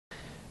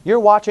You're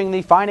watching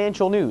the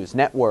Financial News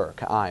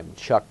Network. I'm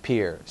Chuck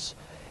Pierce.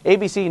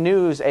 ABC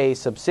News, a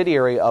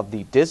subsidiary of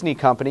the Disney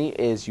company,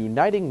 is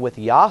uniting with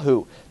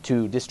Yahoo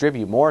to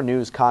distribute more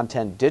news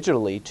content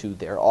digitally to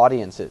their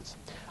audiences.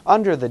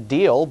 Under the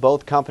deal,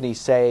 both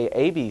companies say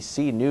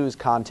ABC News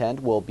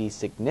content will be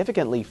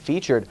significantly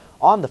featured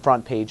on the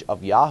front page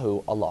of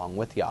Yahoo along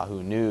with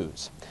Yahoo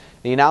News.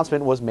 The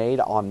announcement was made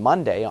on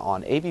Monday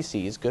on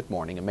ABC's Good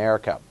Morning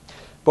America.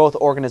 Both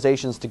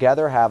organizations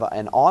together have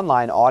an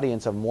online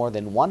audience of more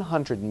than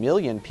 100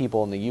 million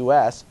people in the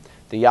U.S.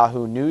 The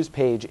Yahoo News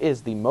page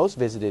is the most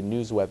visited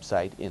news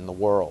website in the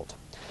world.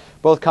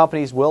 Both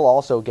companies will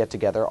also get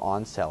together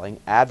on selling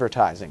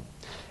advertising.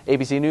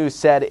 ABC News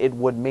said it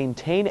would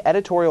maintain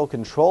editorial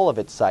control of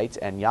its sites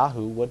and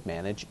Yahoo would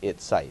manage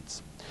its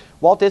sites.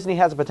 Walt Disney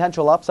has a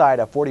potential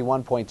upside of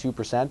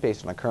 41.2%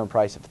 based on a current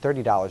price of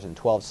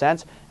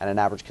 $30.12 and an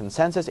average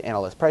consensus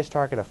analyst price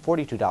target of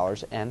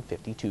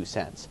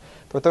 $42.52.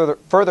 For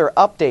further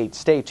updates,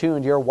 stay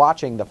tuned. You're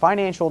watching the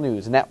Financial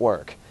News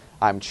Network.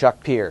 I'm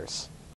Chuck Pierce.